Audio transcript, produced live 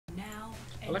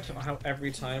I like how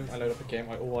every time I load up a game,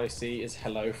 all I see is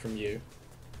hello from you.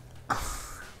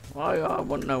 Why? I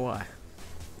wouldn't know why.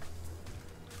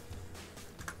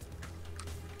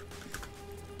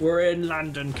 We're in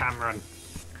London, Cameron.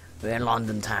 We're in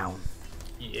London town.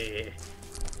 Yeah.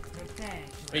 Nah,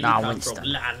 Where you come Winston. from?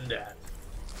 London.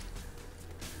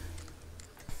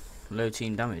 Low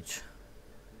team damage.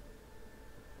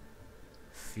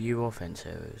 Few offense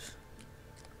errors.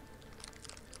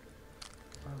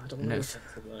 Oh, I don't No. know if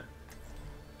though.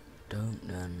 Don't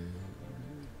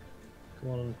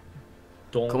Come on,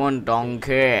 donkey. Come on,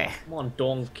 donkey. Come on,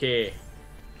 donkey.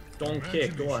 Donkey,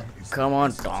 go on. Come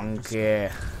on, donkey.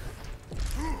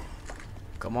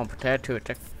 Come on, potato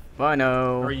attack.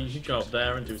 Rhino. Or you should go up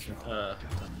there and do some. Yeah.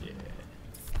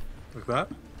 Like that?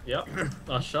 Yep.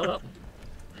 Oh, shut up.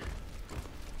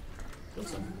 Doing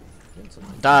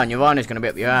something. Dan, your rhino's gonna be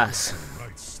up your ass.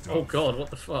 Oh god, what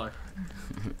the fuck?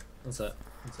 What's that?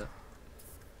 What's that?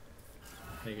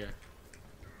 There you go.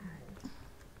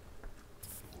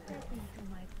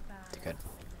 Good.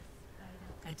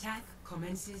 Attack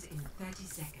commences in 30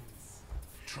 seconds.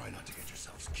 Try not to get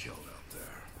yourselves killed out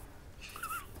there.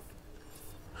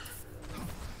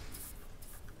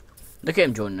 Look at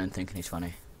him joining and thinking he's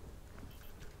funny.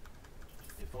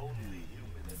 If only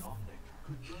human and Omnic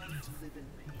could learn to live in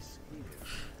peace here.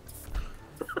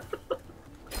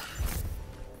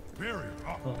 Barrier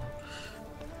up. Oh.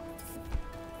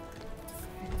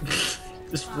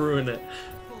 Just ruin it.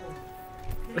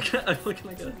 Look at it.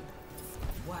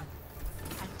 One.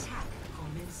 Attack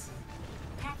commencing.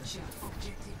 Capture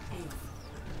objective A.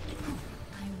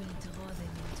 I will draw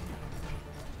them into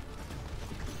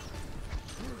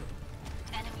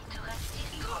my enemy turret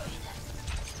incoming.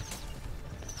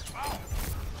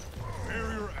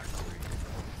 Barrier activated.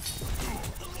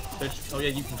 Bitch. Oh yeah,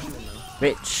 you can shoot him now.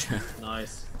 Bitch.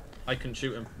 Nice. I can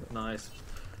shoot him. Nice.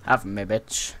 Have me,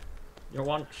 bitch. You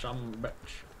want some, bitch?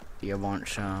 You want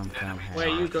some? Come Where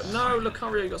here. you got? No,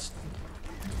 Lucario, you got.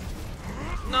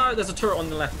 No, there's a turret on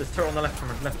the left. There's a turret on the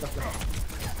left. Left.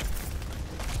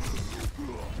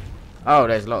 Oh,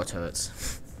 there's a lot of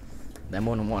turrets. They're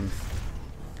more than one.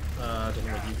 I don't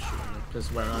know what you shooting.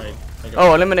 Just where I go.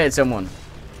 Oh, eliminated someone.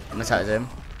 Unless that is him.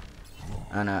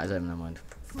 Oh no, that is him. Never mind.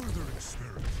 Further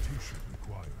experimentation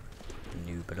required.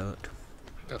 New blood.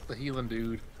 Got the healing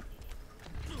dude.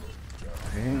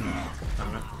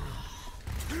 Damn it.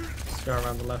 Let's go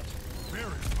around the left. Barrier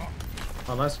up.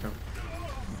 Oh, nice one.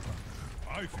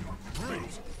 I feel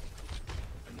great.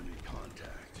 Enemy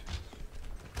contact.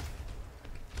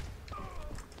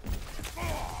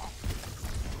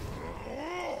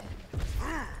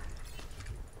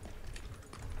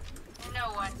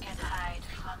 No one can hide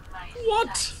from my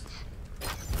What? sight.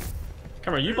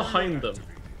 Cameron, are you behind them?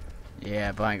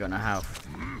 Yeah, but I ain't got no health.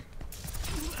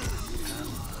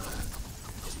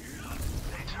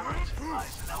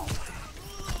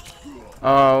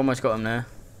 Oh, almost got him there.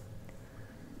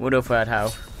 Would have had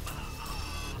health.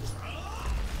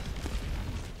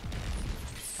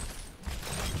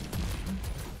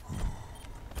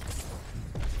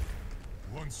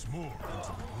 Once more into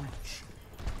the breach.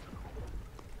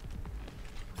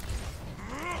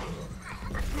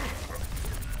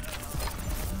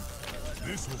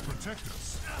 This will protect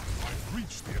us. I've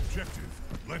reached the objective.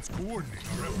 Let's coordinate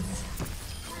our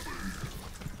efforts.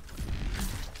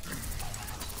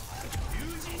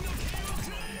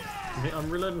 I'm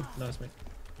reloading. Nice, mate.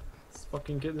 Let's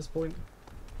fucking get this point.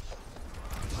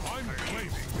 I'm claiming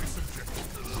this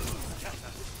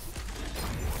objective.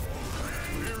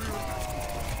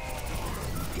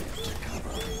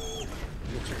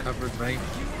 Get you covered, mate.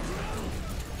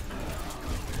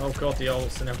 Oh god, the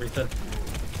ults and everything.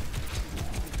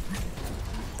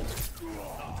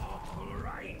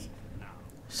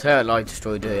 So I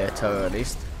destroyed the turret at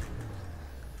least.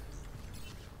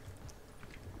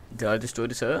 Did I destroy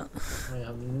the turret? I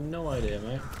have no idea,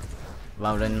 mate.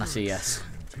 Well then that's a yes.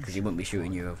 Because he wouldn't be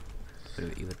shooting you.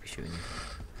 But he would be shooting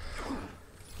you.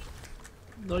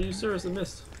 No, you seriously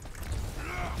missed.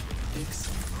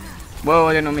 Whoa,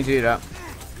 I didn't want me to do that.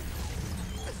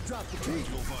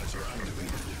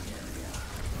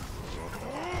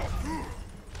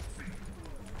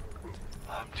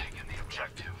 I'm taking the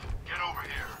objective. Get over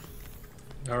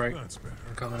here. Alright, That's better.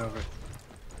 I'm coming over.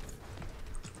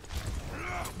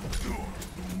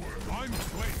 I'm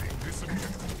claiming this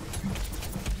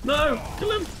objective. No!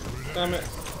 Kill him! Damn it.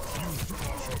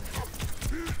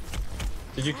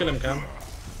 Did you kill him, Cam?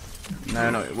 No,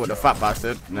 no, what, the fat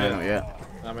bastard? No, Yeah. not yet.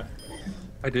 Damn it.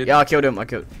 I did. Yeah, I killed him, I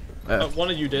killed. One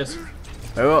of you did.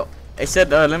 Oh, it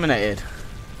said eliminated.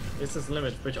 This is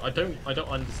limit, which I don't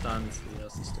understand the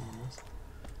system on this.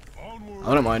 Onward.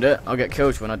 I don't mind it. I'll get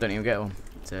killed when I don't even get one.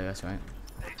 too, that's right.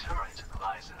 A turret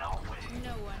lies in our way.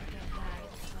 No one can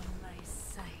hide from my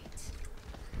sight.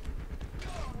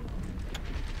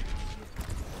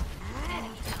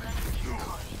 Enemy turret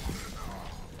destroyed.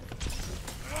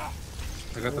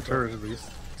 I got the turret at least.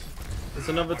 There's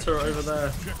another turret over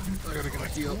there. I gotta get a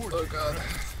heal. Oh god.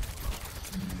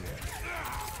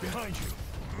 Behind you.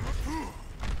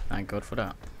 Thank God for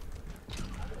that.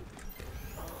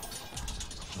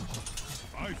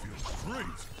 I feel great.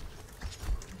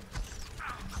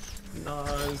 No,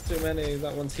 there's too many.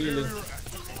 That one's healing.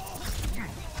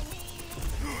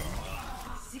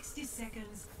 60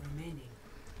 seconds remaining.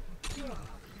 I'm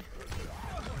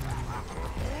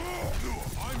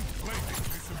claiming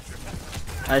this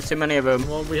objective. There's too many of them.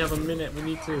 Well, we have a minute. We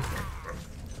need to.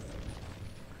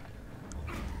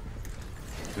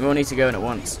 We all need to go in at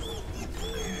once.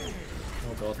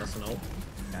 Oh god, that's an ult.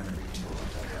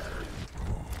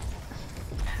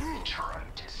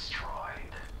 Turret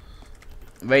destroyed.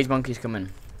 Rage monkey's coming.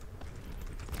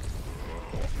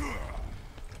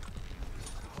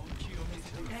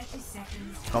 30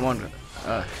 seconds. Come on.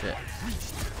 Oh shit.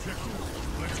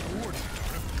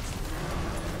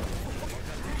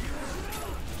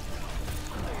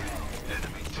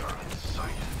 Enemy turret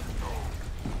sighted.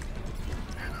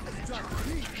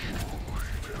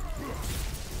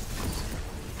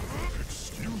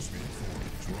 Excuse me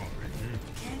for dropping in.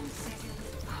 10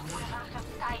 seconds. Out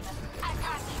of time.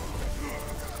 Attack!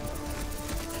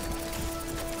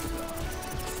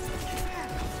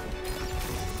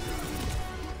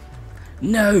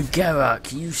 No,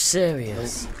 Garak, you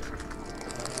serious?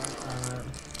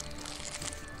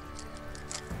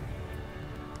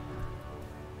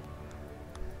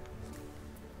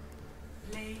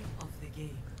 Play of the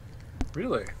game.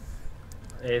 Really?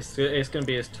 It's gonna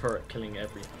be his turret killing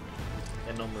everything.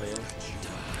 It normally is.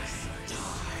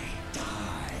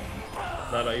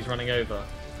 No, he's running over.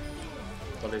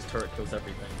 But his turret kills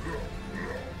everything.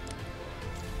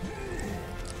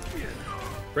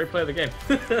 Great play of the game.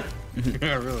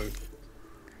 Yeah, really.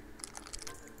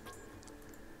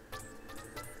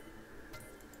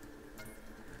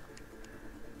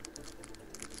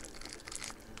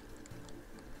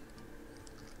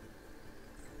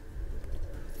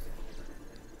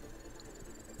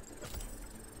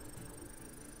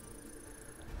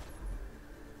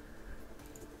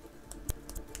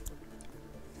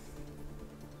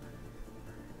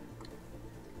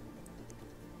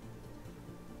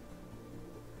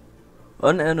 I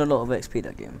didn't earn a lot of XP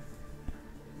that game.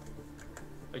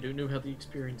 I don't know how the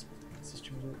experience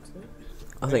system works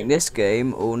though. I think this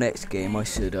game or next game I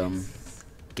should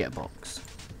get a box.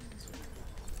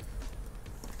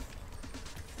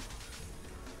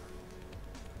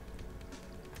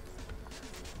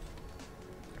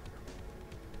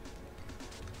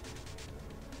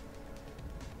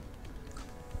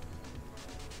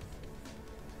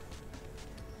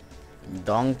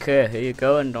 Donkey, here you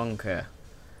going, Donkey?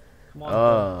 Come on,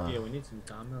 Oh. yeah, we need some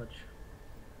damage.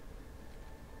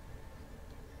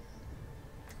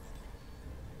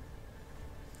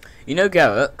 You know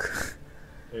Garruk?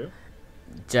 Who?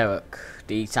 Jarek,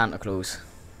 the Santa Claus.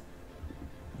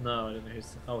 No, I don't know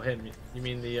who's. Oh, him. You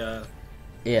mean the?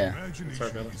 Yeah.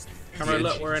 Sorry about that. Camera,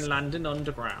 look, we're in London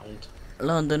Underground.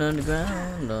 London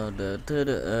Underground,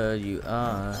 you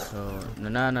are so na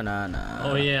na na na.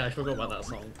 Oh yeah, I forgot about that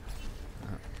song.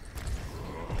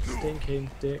 Stinking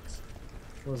dicks.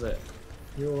 What was it?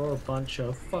 You're a bunch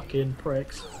of fucking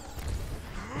pricks.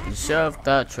 You shove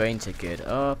that train ticket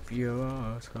up your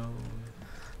asshole.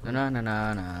 Na na na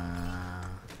na na.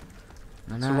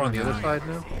 Na, So we're on the other side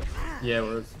now? Yeah,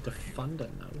 we're defunding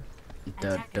now.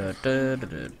 Da, da, da, da,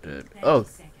 da, da. Oh,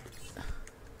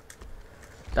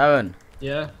 Darren,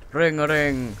 Yeah? ring a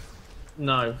ring.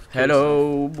 No.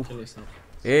 Hello, Kill yourself.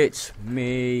 it's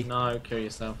me. No, kill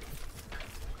yourself.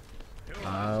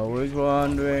 I was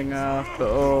wondering after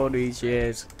all these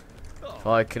years if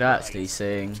I could actually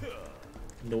sing.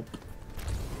 Nope.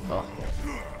 Oh,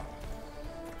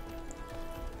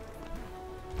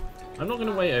 I'm not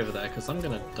gonna wait over there because I'm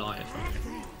gonna die if I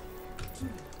do.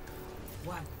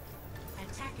 1.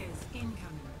 Attackers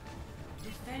incoming.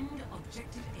 Defend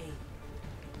objective A.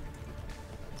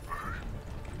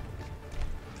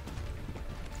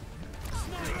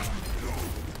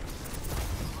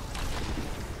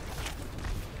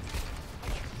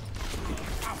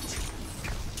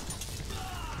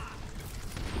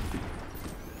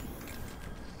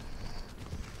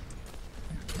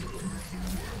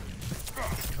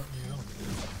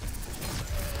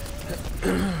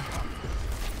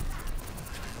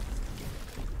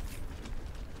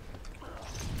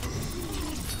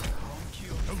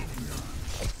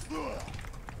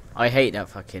 I hate that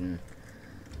fucking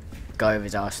guy with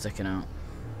his ass sticking out.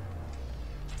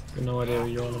 Got no idea what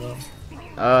you're on about.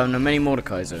 The mini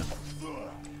Mordekaiser.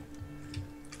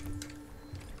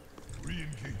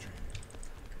 Re-engaging.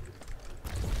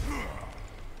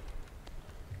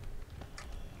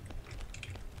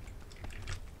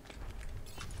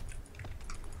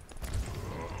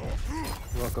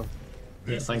 Welcome.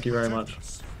 Yeah, thank you very much.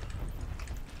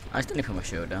 I accidentally put my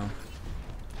shield down.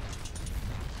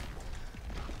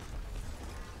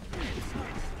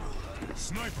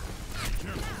 Sniper.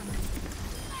 Careful.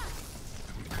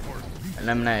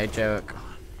 Eliminated Jarek.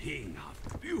 King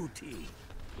of beauty.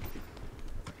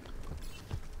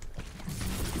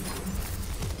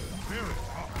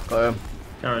 Got him.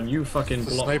 Karen, you fucking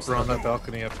The blocked. sniper on that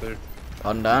balcony up there.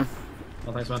 On down.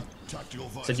 Oh, thanks, man. Tactical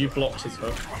visor. Said you blocked his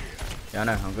hook. Yeah, I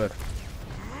know. I'm good.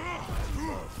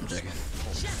 I'm joking.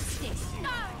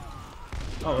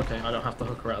 Oh, okay. I don't have to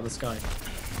hook her out of the sky.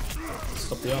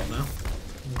 Stop the art now.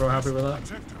 I'm quite happy with that.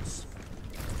 Protect us.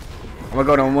 Oh my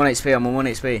god, I'm on 1 HP. I'm on 1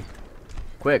 HP.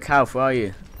 Quick, health. Where are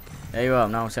you? There you are.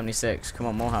 I'm now on 76. Come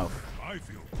on, more health. I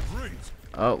feel great.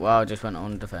 Oh wow, I just went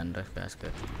on defender. That's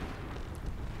good.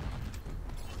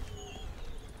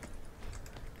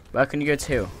 Where can you go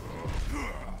to?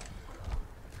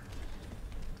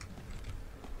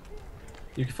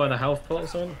 You can find a health pot or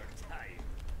something.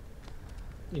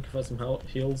 You can find some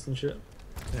heals and shit.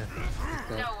 No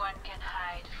one can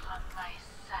hide from my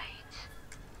sight.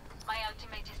 My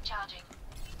ultimate is charging.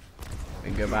 We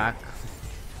can go back.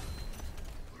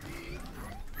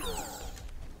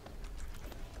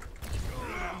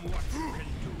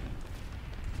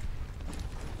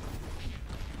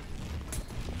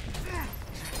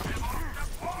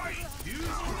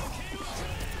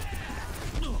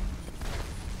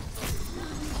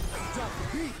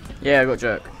 Yeah, I got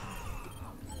jerk.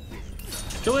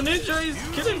 Kill a ninja! He's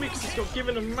killing me because he's got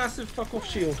given a massive fuck off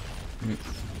shield.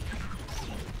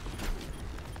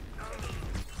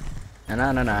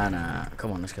 Nah.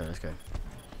 Come on, let's go, let's go.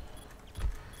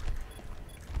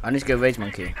 I need to go Rage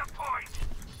Monkey.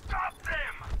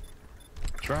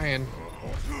 Trying.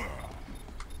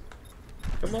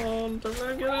 Come on, don't let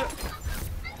him get it.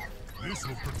 This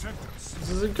will protect us. This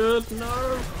isn't good.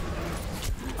 No.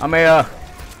 I'm here.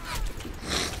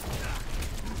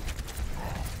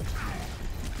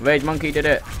 Rage Monkey did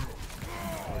it.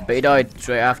 But he died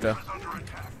straight after.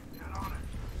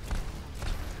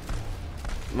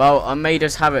 Well, I made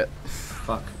us have it.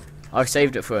 Fuck. I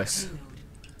saved it for us.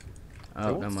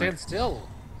 Oh, Don't never stand mind. still.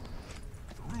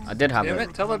 I did have Damn it.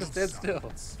 it, tell her to stand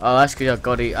still. Oh, that's because I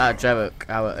got it. Jarek,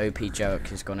 our OP Jarek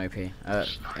has gone OP.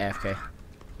 AFK.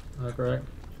 Oh, great.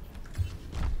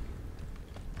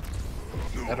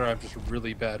 That or I'm just a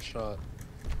really bad shot.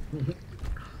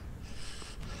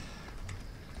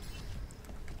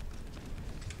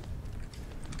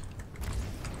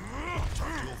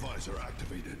 Tactical visor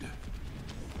activated.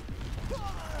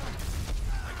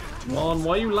 Come on,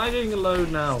 why are you lagging a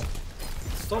load now?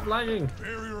 Stop lagging.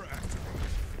 Barrier activated.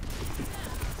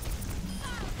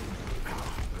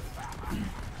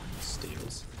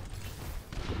 Steals.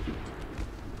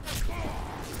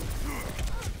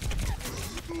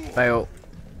 Fail.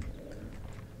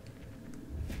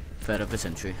 Third of the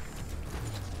century.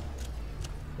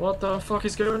 What the fuck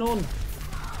is going on?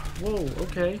 Whoa,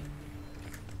 okay.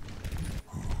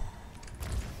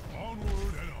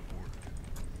 Onward and upward.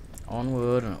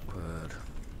 Onward and upward.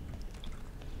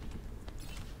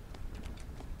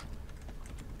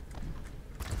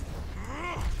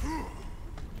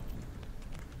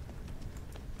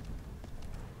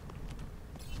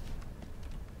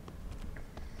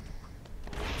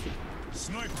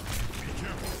 Sniper, be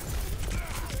careful.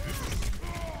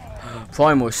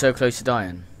 Primal is so close to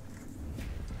dying.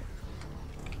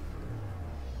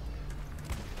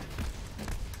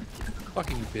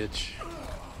 Fucking bitch.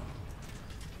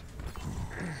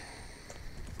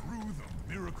 Through the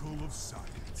miracle of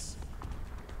science.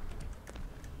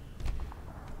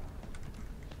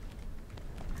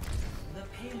 The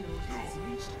payload has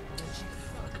reached the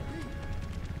checkpoint.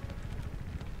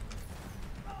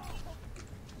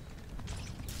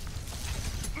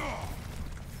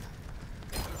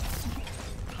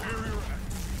 Barrier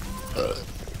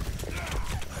activated.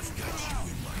 I've got you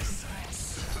in my sights.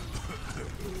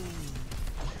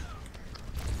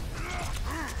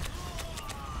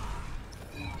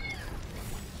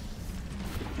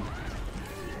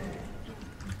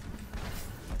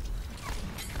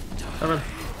 Come on.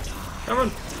 Come on.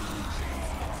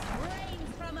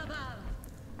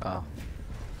 Oh.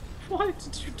 What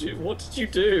did you do? What did you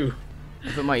do?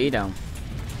 I put my E down.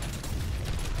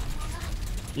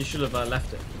 You should have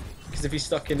left it. Because if he's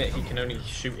stuck in it, he can only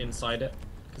shoot inside it.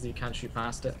 Because he can't shoot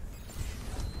past it.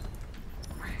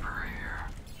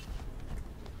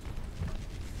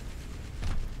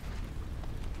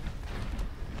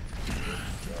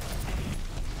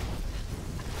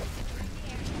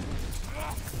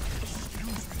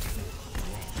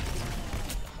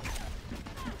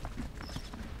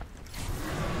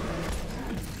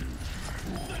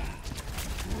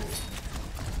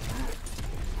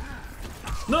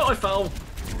 No, I fell.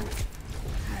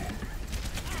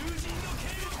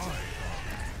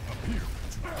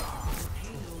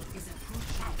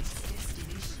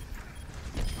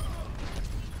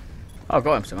 Oh, I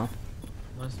got him somehow.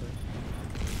 Nice one.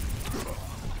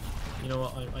 You know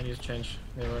what? I need to change.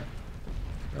 Anyway.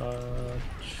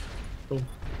 Boom.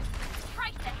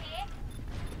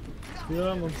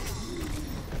 Yeah, man.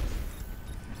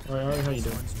 Alright, how you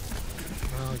doing?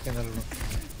 Oh, I can't out of the...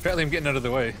 Apparently I'm getting out of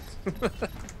the way.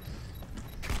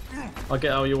 I'll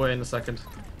get out of your way in a second.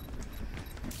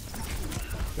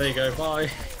 There you go, bye.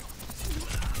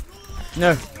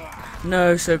 No.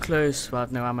 No, so close. Well, I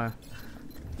have no ammo.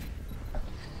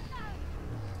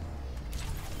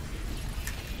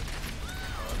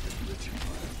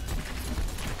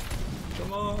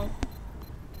 Come on.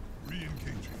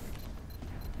 Re-engaging.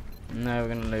 No, we're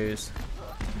gonna lose.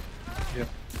 Yep.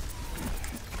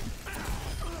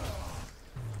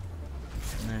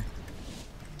 No.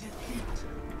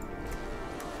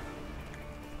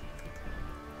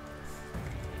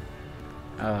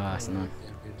 Oh, that's annoying.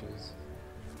 Pages.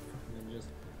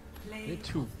 Play Me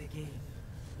too. of the game.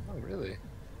 Oh, really?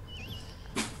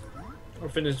 I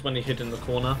finished when he hid in the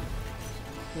corner.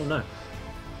 Oh no.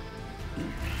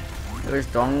 Where's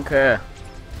Donkey? Damn.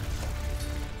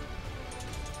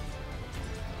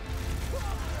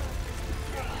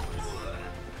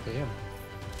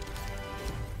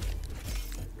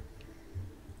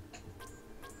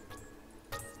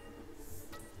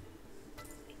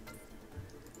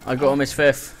 I got him his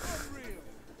 5th.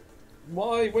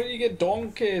 Why? Why didn't you get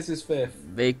Donkey as his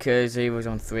 5th? Because he was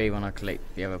on 3 when I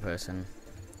clicked the other person.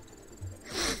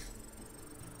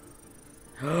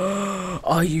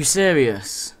 Are you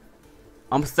serious?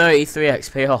 I'm 33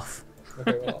 XP off.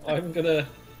 Okay, well, I'm gonna...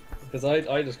 Because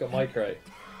I just got my crate.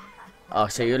 Oh,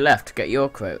 so you're left to get your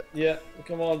quote. Yeah,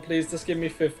 come on, please, just give me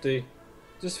 50.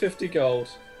 Just 50 gold.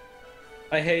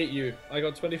 I hate you. I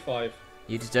got 25.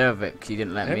 You deserve it because you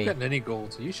didn't I let haven't me. gotten any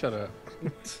gold, so you shut up.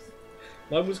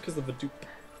 Mine was because of the dupe.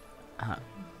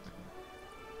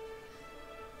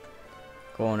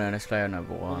 Go on then, let's play another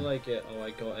What did one. I get? Oh,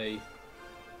 I got a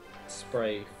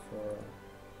spray for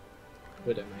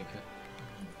Widowmaker.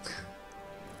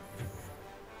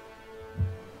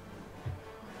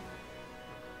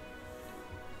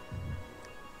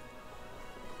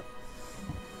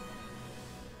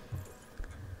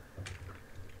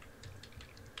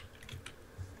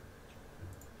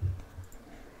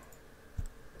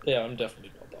 Yeah, I'm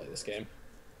definitely gonna buy this game.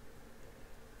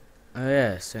 Oh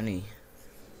yeah, Sony.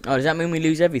 Oh, does that mean we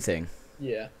lose everything?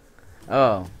 Yeah.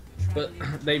 Oh. But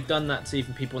they've done that to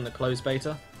even people in the closed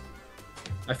beta.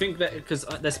 I think that because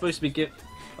they're supposed to be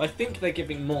I think they're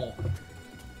giving more.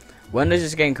 When does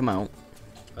this game come out?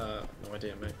 No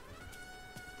idea, mate.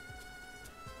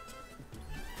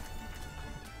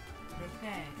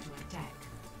 Prepare to attack.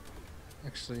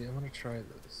 Actually, I'm gonna try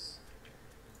this.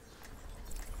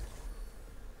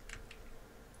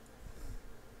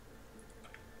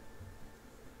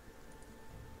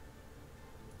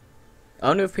 I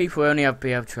wonder if people only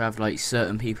be able to have like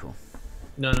certain people.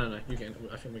 No. You can.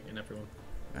 I think we can everyone.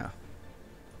 Yeah.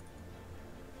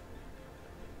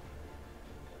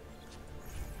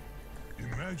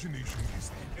 Imagination is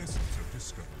the essence of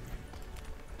discovery.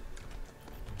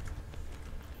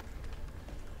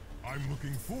 I'm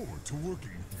looking forward to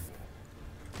working with you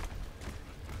all.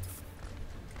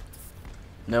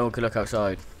 No one could look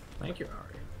outside. Thank you, Ari.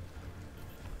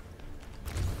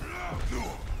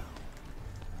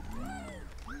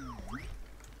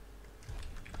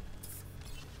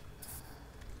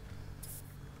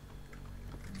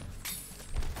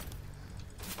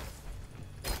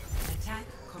 Attack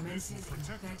commences in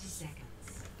 30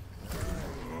 seconds.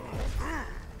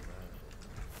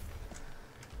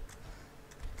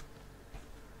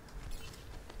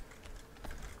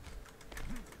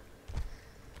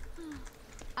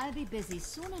 I'll be busy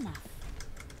soon enough.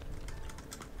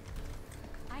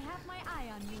 I have my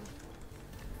eye on you.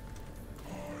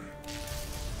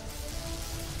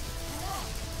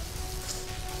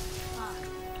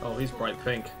 Oh, he's bright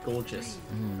pink, gorgeous.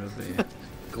 Lovely.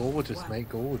 Gorgeous, mate,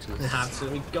 gorgeous.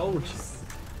 Absolutely gorgeous.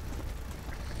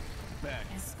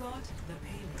 Escort the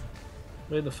payload.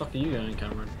 Where the fuck are you going,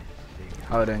 Cameron?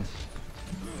 Hiding.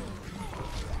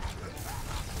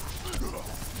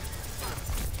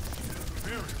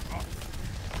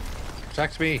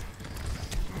 Protect me.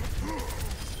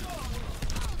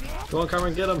 Come on,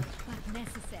 Cameron, get him. But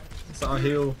necessary. It's our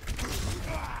heal.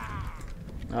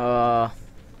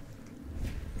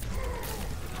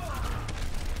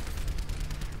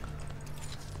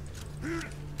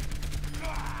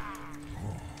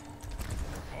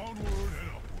 Onward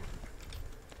and upward.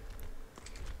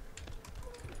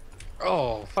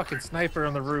 fucking sniper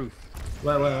on the roof.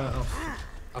 Where? Oh,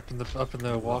 Up in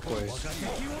the walkway.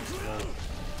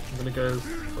 I'm gonna go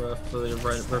for the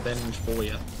revenge for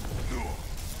you.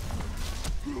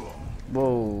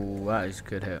 Whoa, that is a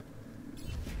good hit.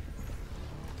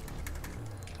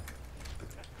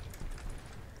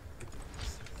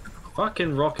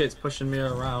 Fucking rockets pushing me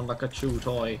around like a chew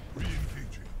toy.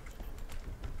 Re-engaging.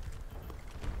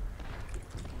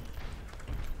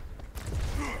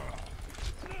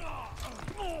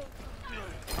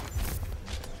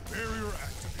 Barrier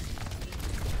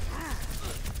activated.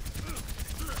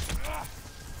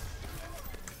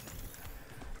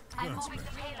 I'm moving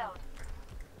the payload.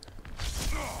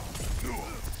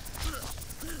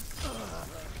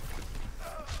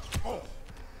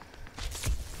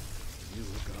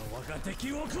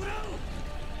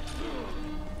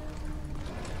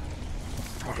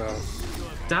 Oh god.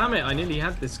 Damn it! I nearly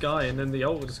had this guy, and then the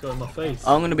ult would just go in my face.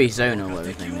 I'm gonna be Zona, whatever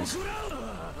his name is.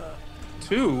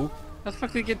 2? How the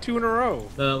fuck did they get 2 in a row?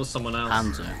 No, that was someone else.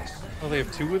 Hanzo. Oh, they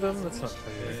have 2 of them? That's not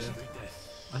fair. Yeah.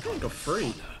 I think they got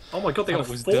 3. Oh my god, they Oh, got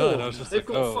it was 4. done. I was just They've like,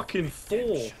 got oh. fucking 4.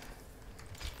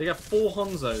 They got 4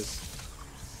 Hanzos.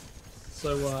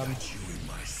 So I'm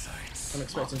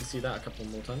expecting to see that a couple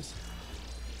more times.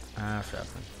 Ah, shut up.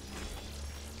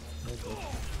 Oh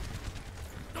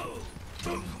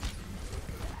god.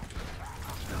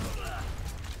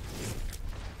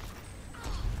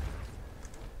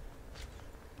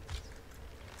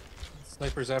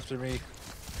 Sniper's after me.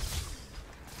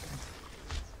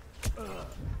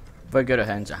 Very good at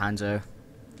Hanzo.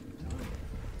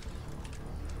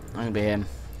 I'm gonna be him.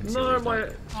 Let's see what No, he's my like.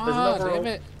 there's Ah, another damn ult.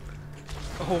 it.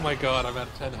 Oh my god, I'm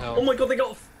at 10 health. Oh my god, they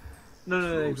got.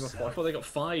 No, they got 4. I thought they got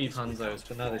 5 Hanzos,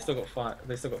 but no, they still got 5.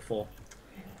 They still got 4.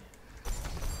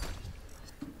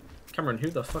 Cameron, who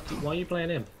the fuck? Why are you playing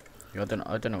him? I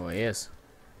don't know what he is.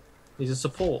 He's a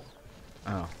support.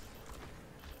 Oh.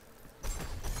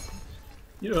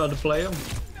 You know how to play him.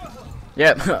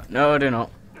 Yep. No, I do not.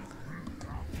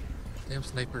 Damn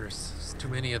snipers. There's too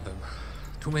many of them.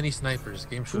 Too many snipers.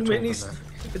 Game should Too have many.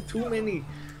 told them Too many.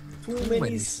 Too many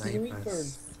many snipers.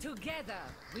 snipers. Together,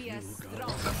 we are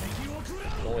strong.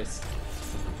 Noise.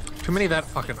 that. Too many of that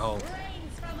fucking ult.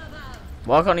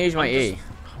 Why can't I use my E?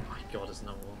 Oh my god, there's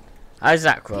no one. How's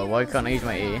that, Crow? Why can't I use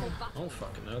my E? I don't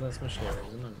fucking know. That's much heroes,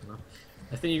 isn't it? No.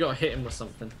 I think you gotta hit him with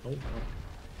something. Oh,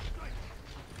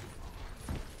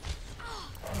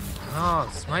 Oh,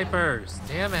 snipers.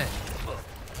 Damn it.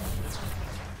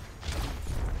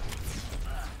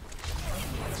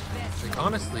 Like,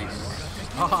 honestly,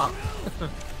 stop.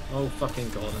 oh fucking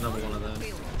god, another one of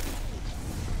them.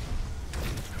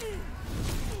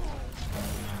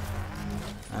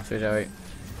 After Joey.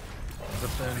 He's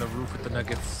up there in the roof with the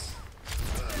nuggets.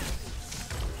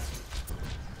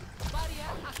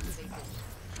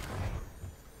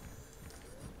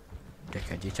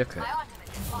 Dickhead, you took it. My ultimate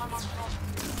is almost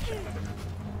ready.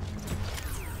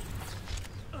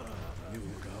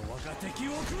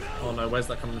 Oh no, where's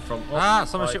that coming from? Oh, Ah,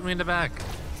 someone right. shot me in the back.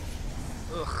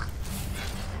 Ugh.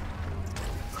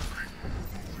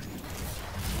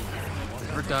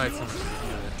 Never died so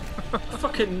much.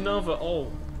 Fucking another.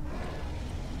 Oh,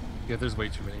 Yeah, there's way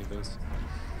too many of those.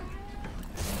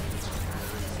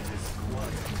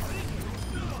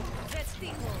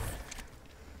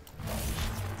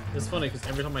 it's funny because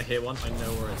every time I hear one, I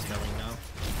know where it's going now.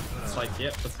 It's like,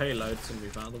 yep, the payload to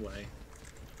move out of the way.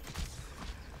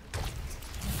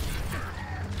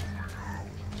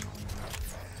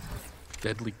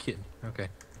 Deadly kitten. Okay.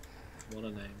 What a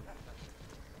name.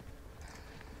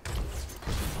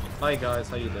 Hi guys,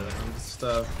 how you doing? I'm just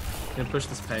gonna push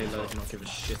this payload and not give a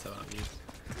shit about you.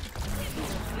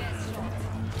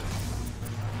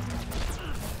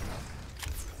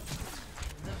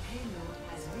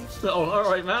 Oh,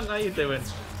 alright man, how you doing?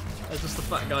 That's just the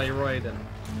fat guy you're riding.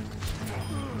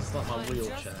 It's like my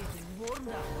wheelchair.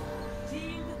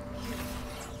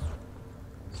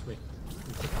 Sweet.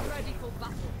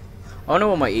 I know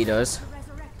what my E does.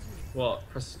 What?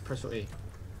 Press your E.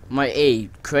 My E,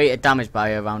 create a damage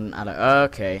barrier around Alec.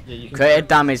 Okay. Yeah, you can Create a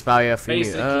damage barrier for you.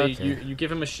 Basically, Okay. you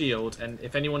give him a shield, and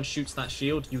if anyone shoots that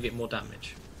shield, you get more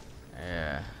damage.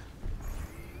 Yeah.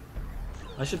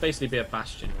 I should basically be a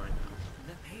bastion right now.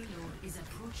 The payload is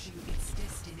approaching its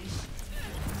destination.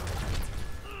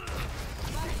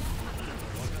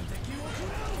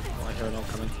 Oh, I hear an ult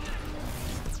coming.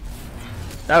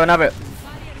 That one, have it.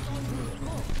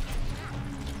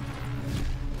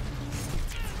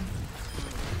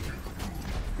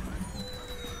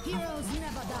 Heroes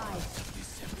never die.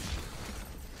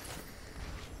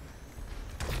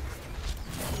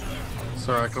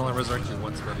 Sorry, I can only resurrect you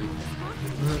once, buddy.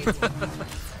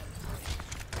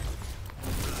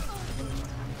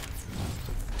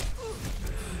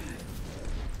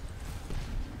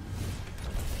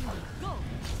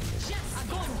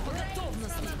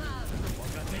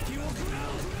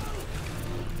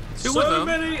 two so of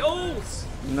them. many ults!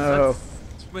 No.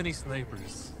 Too many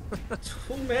snipers.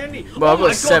 Too many. Well, I've oh got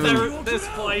my 7. God, there's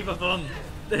 5 of them.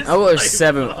 There's I got a 5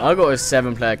 7. of them. I got a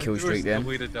 7-player kill There streak was no then.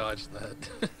 way to dodge that.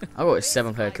 I got a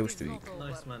 7-player kill streak.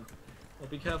 Nice, man. Well,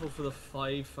 be careful for the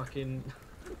 5 fucking...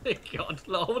 God,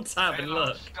 hold tab and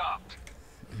look.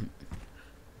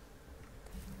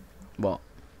 What?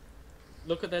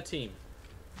 Look at their team.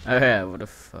 Oh yeah, what the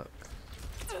fuck?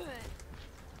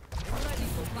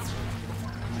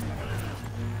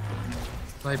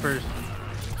 Snipers.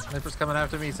 Snipers coming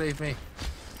after me. Save me.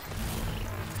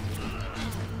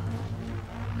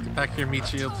 Get back here, meat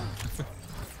shield.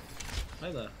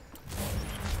 Hi there.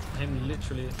 I'm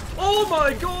literally... Oh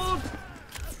my God!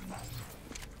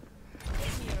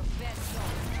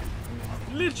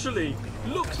 Literally,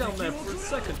 look down there for a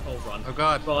second. Oh, run. Oh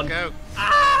god, Run. look out.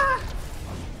 Ah!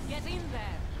 Get in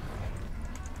there.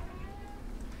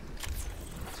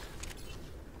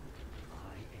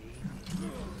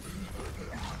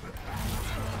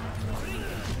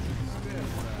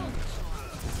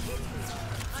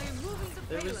 I am moving the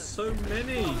There is payload. so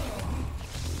many.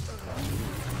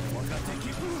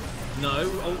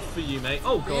 No, ult for you, mate.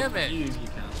 Oh God, Damn it. you can.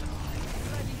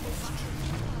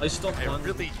 I stopped I one.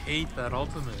 really hate that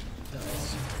ultimate. Yeah,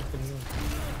 it's fucking annoying.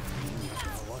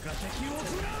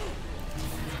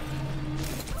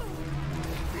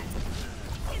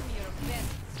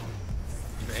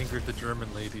 You've angered the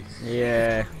German lady.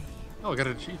 Yeah. Oh, I got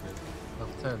an achievement.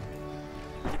 Level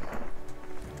 10.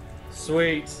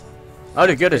 Sweet. I'll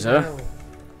do good as her.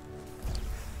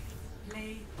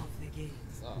 Play of the game.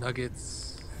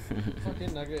 Nuggets.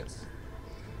 Fucking nuggets.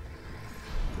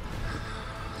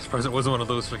 Surprised it wasn't one of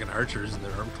those fucking archers in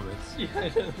their ultimates. Yeah,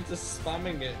 they're just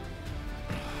spamming it.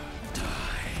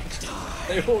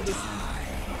 They all just...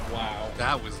 Wow.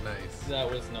 That was nice.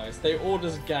 That was nice. They all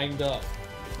just ganged up.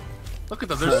 Look at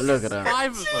them. There's Look at that.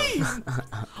 5 of them.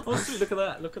 Oh, sweet, look at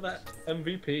that. Look at that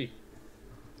MVP.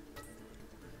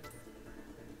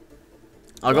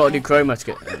 I got a new chroma to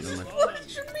get. What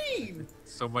do you mean?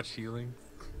 So much healing.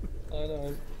 I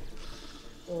know.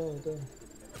 Oh, damn.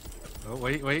 Oh,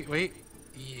 wait.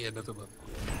 Yeah, another one.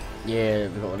 Yeah,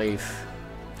 we got to leave.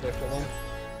 Different one.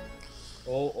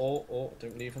 Oh,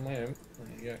 don't leave on my own.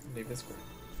 There you go, leave this one.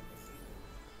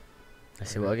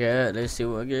 Let's see what I get. Let's see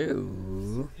what I get.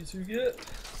 What you get?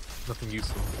 Nothing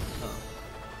useful.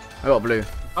 I got blue.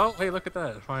 Oh, hey, look at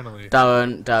that. Finally.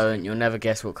 Darren, you'll never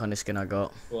guess what kind of skin I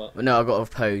got. What? But no, I got a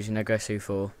pose. You know, guess who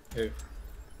for? Who?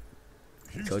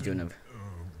 Told you never.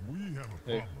 We have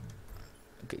a Who? problem.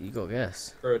 You got to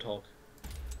guess. Roadhog.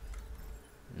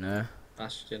 No,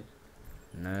 Bastion.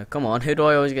 no. Come on, who do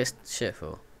I always get shit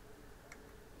for?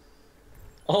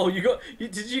 Oh,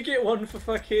 did you get one for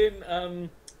fucking, the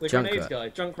grenades Junkrat. guy?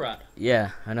 Junkrat.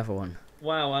 Yeah, another one.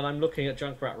 Wow, and I'm looking at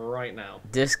Junkrat right now.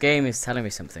 This game is telling me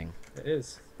something. It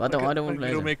is. But I don't want to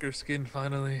play it. Widowmaker skin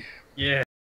finally. Yeah.